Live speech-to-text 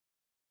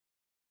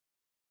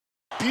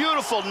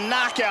Beautiful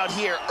knockout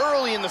here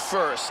early in the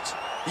first.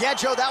 Yeah,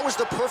 Joe, that was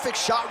the perfect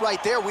shot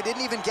right there. We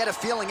didn't even get a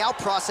feeling out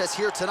process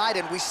here tonight,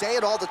 and we say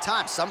it all the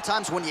time.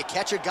 Sometimes when you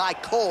catch a guy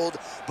cold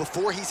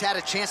before he's had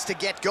a chance to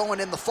get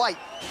going in the fight,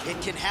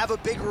 it can have a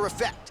bigger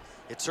effect.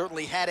 It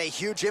certainly had a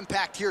huge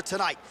impact here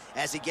tonight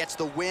as he gets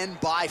the win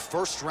by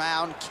first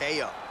round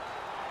KO.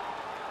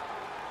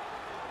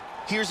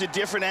 Here's a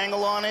different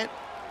angle on it.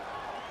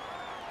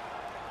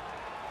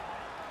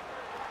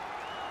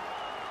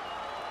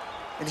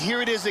 And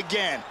here it is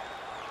again.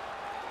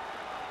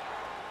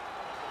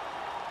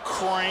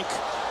 Crank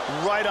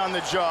right on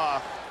the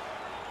jaw.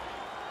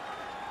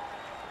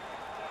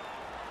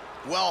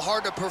 Well,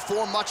 hard to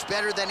perform much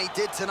better than he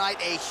did tonight.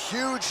 A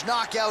huge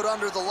knockout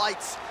under the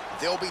lights.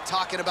 They'll be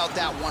talking about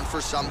that one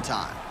for some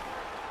time.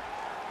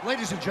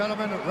 Ladies and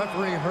gentlemen,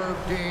 referee Herb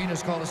Dean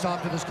has called a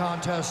stop to this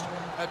contest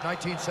at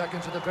 19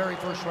 seconds of the very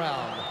first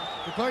round,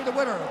 declaring the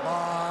winner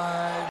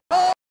by